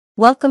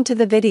Welcome to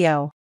the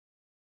video.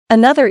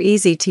 Another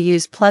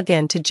easy-to-use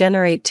plugin to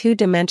generate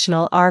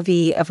two-dimensional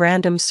RVE of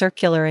random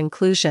circular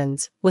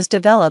inclusions was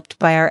developed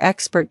by our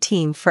expert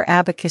team for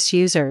Abaqus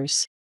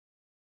users.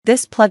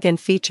 This plugin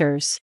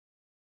features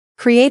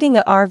creating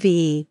a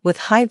RVE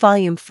with high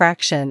volume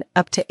fraction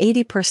up to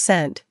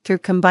 80% through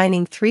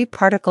combining 3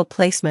 particle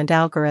placement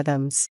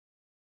algorithms.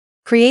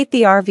 Create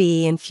the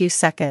RVE in few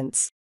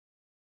seconds.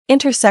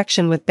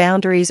 Intersection with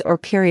boundaries or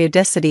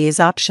periodicity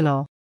is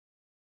optional.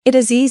 It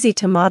is easy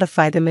to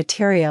modify the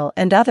material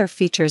and other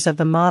features of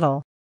the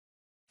model.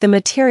 The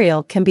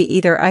material can be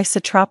either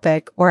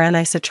isotropic or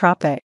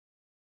anisotropic.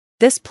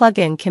 This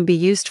plugin can be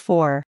used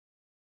for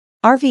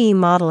RVE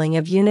modeling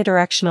of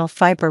unidirectional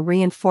fiber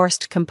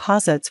reinforced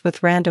composites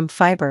with random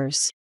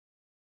fibers,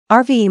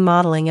 RVE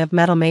modeling of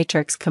metal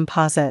matrix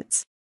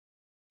composites,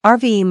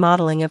 RVE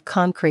modeling of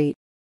concrete,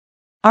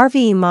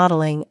 RVE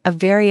modeling of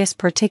various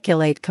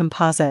particulate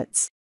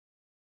composites.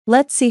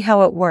 Let's see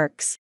how it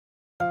works.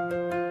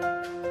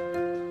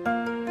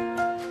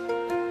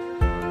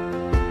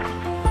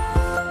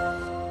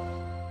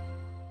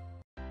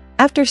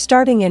 After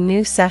starting a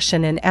new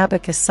session in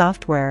Abaqus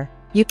software,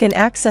 you can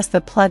access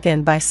the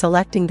plugin by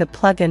selecting the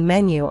plugin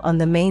menu on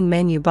the main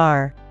menu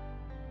bar.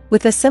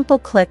 With a simple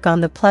click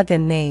on the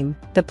plugin name,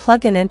 the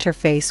plugin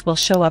interface will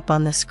show up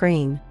on the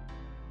screen.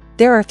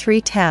 There are 3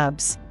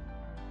 tabs: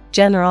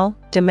 General,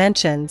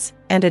 Dimensions,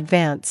 and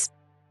Advanced.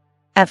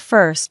 At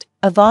first,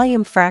 a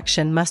volume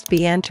fraction must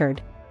be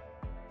entered.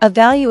 A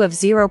value of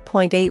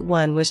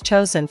 0.81 was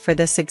chosen for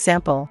this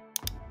example.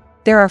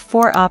 There are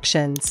 4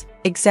 options: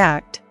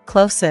 exact,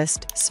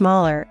 closest,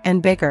 smaller,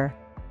 and bigger.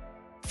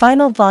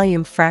 Final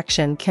volume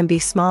fraction can be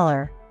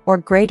smaller, or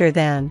greater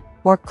than,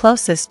 or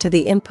closest to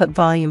the input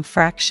volume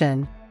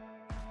fraction.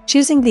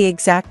 Choosing the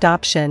exact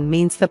option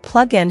means the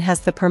plugin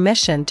has the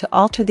permission to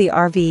alter the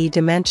RVE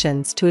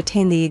dimensions to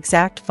attain the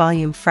exact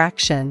volume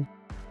fraction.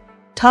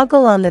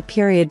 Toggle on the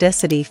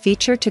periodicity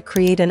feature to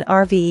create an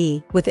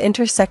RVE with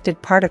intersected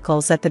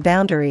particles at the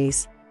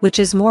boundaries, which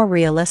is more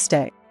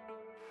realistic.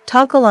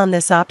 Toggle on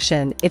this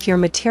option if your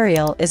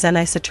material is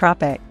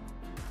anisotropic.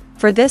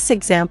 For this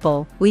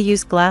example, we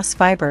use glass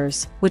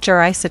fibers, which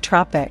are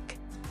isotropic.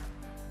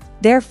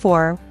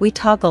 Therefore, we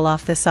toggle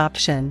off this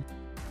option.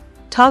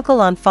 Toggle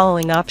on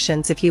following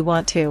options if you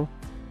want to.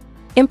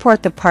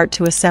 Import the part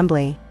to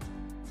assembly.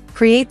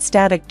 Create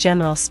static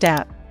general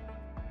step.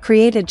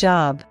 Create a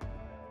job.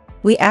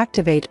 We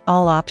activate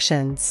all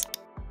options.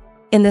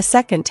 In the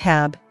second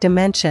tab,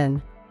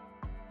 Dimension,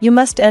 you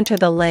must enter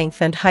the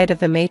length and height of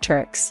the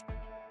matrix.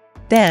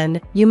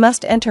 Then, you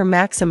must enter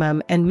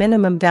maximum and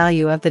minimum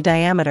value of the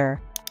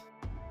diameter.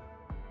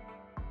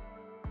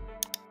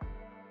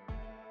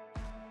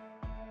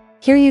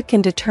 Here you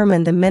can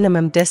determine the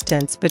minimum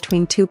distance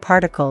between 2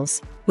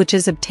 particles, which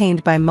is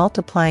obtained by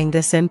multiplying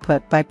this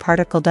input by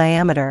particle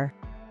diameter.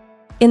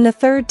 In the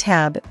third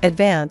tab,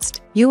 Advanced,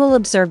 you will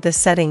observe the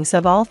settings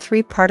of all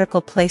 3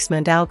 particle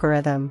placement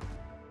algorithm.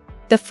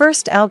 The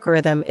first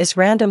algorithm is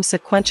Random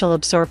Sequential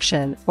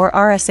Absorption, or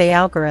RSA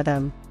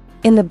algorithm.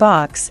 In the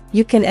box,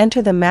 you can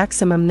enter the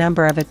maximum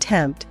number of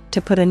attempt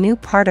to put a new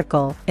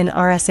particle in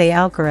RSA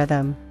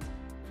algorithm.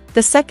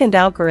 The second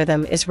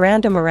algorithm is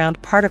Random Around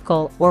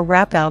Particle or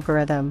RAP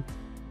algorithm.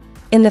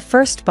 In the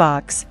first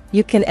box,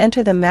 you can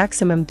enter the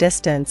maximum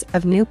distance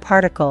of new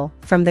particle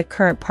from the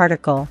current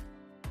particle.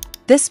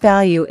 This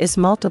value is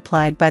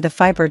multiplied by the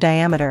fiber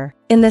diameter.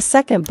 In the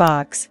second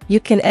box, you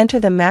can enter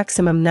the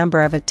maximum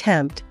number of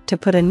attempt to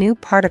put a new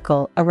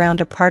particle around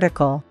a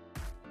particle.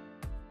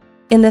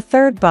 In the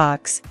third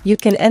box, you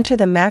can enter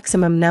the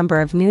maximum number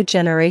of new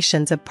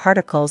generations of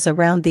particles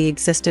around the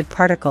existed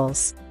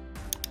particles.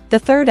 The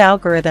third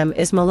algorithm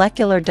is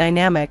Molecular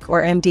Dynamic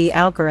or MD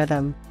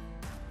algorithm.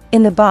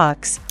 In the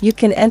box, you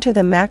can enter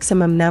the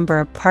maximum number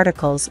of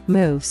particles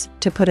moves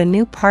to put a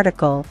new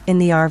particle in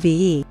the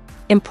RVE.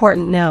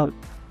 Important note: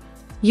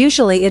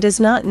 usually it is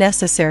not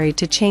necessary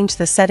to change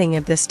the setting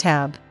of this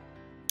tab.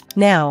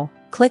 Now,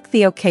 click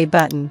the OK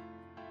button.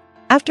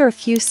 After a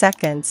few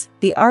seconds,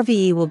 the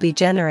RVE will be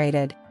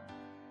generated.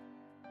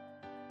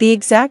 The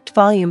exact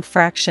volume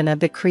fraction of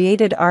the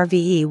created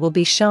RVE will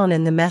be shown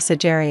in the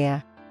message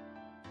area.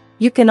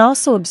 You can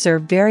also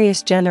observe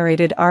various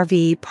generated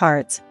RVE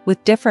parts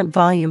with different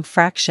volume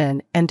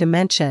fraction and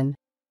dimension.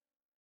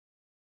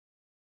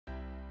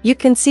 You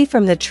can see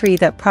from the tree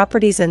that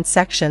properties and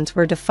sections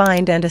were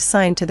defined and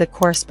assigned to the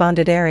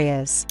corresponded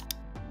areas.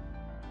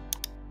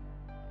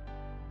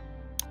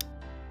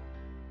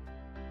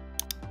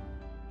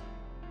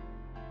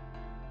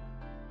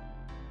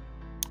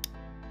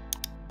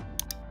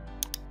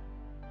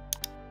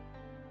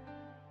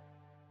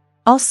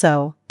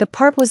 Also, the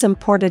part was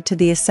imported to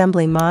the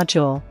assembly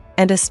module,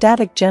 and a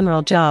static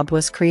general job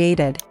was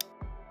created.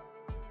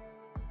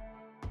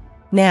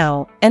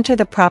 Now, enter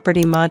the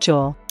property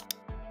module.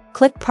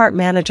 Click Part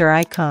Manager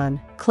icon,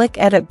 click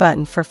Edit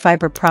button for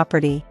fiber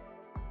property.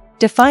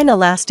 Define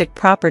elastic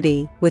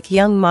property with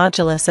Young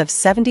modulus of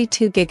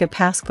 72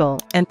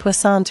 GPa and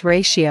Poisson's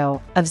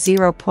ratio of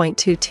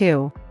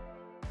 0.22.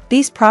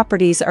 These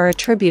properties are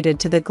attributed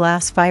to the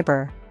glass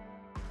fiber.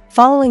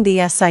 Following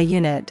the SI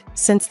unit,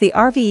 since the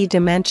RVE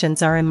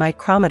dimensions are in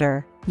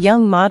micrometer,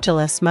 Young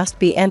modulus must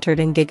be entered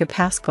in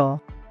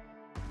gigapascal.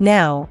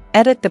 Now,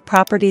 edit the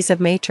properties of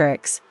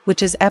matrix,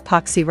 which is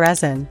epoxy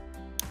resin.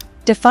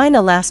 Define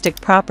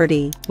elastic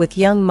property with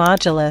Young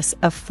modulus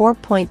of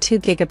 4.2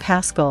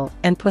 gigapascal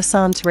and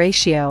Poisson's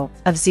ratio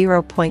of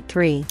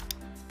 0.3.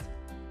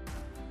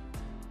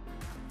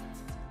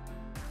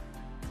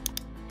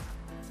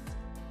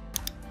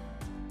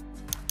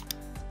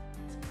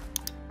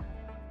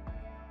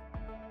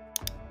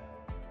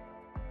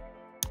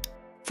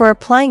 For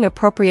applying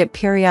appropriate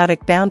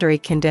periodic boundary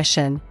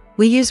condition,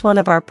 we use one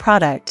of our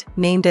product,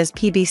 named as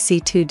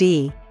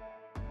PBC2D.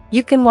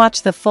 You can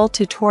watch the full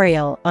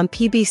tutorial on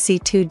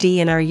PBC2D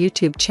in our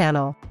YouTube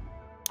channel.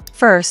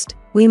 First,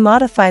 we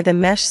modify the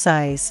mesh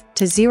size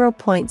to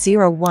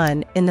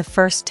 0.01 in the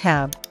first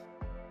tab.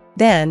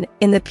 Then,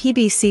 in the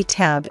PBC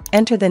tab,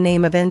 enter the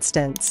name of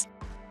instance.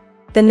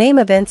 The name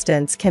of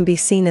instance can be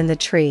seen in the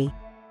tree.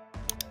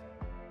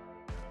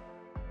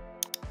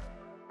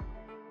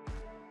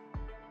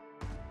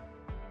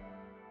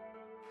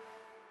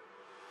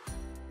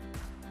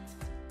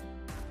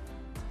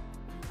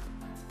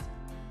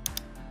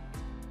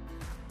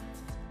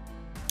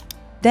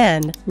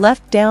 Then,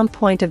 left down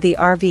point of the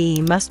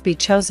RVE must be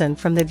chosen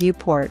from the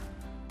viewport.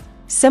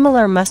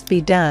 Similar must be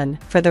done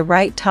for the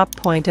right top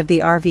point of the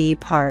RVE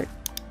part.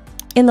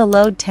 In the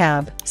Load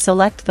tab,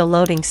 select the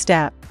loading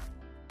step.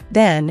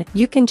 Then,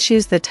 you can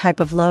choose the type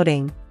of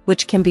loading,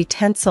 which can be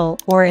tensile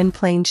or in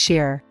plane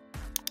shear.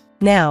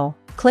 Now,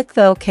 click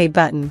the OK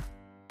button.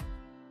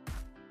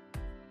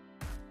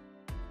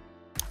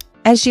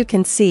 As you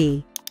can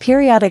see,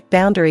 periodic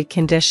boundary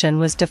condition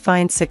was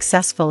defined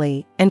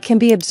successfully and can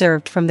be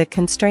observed from the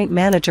Constraint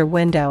Manager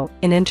window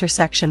in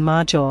Intersection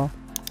module.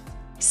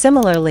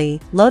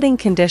 Similarly, loading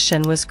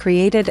condition was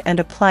created and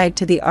applied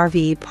to the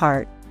RVE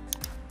part.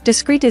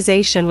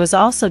 Discretization was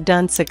also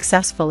done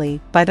successfully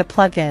by the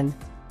plugin.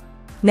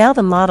 Now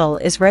the model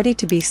is ready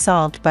to be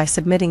solved by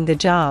submitting the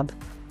job.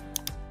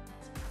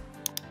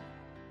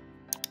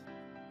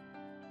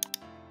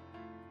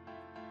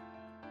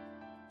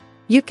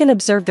 You can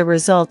observe the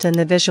result in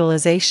the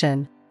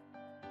visualization.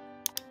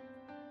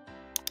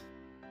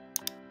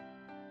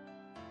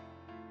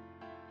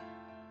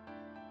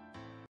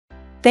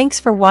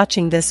 Thanks for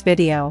watching this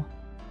video.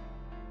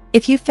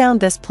 If you found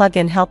this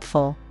plugin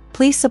helpful,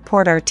 please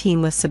support our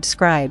team with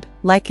subscribe,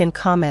 like and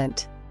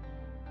comment.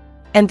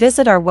 And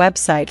visit our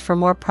website for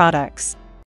more products.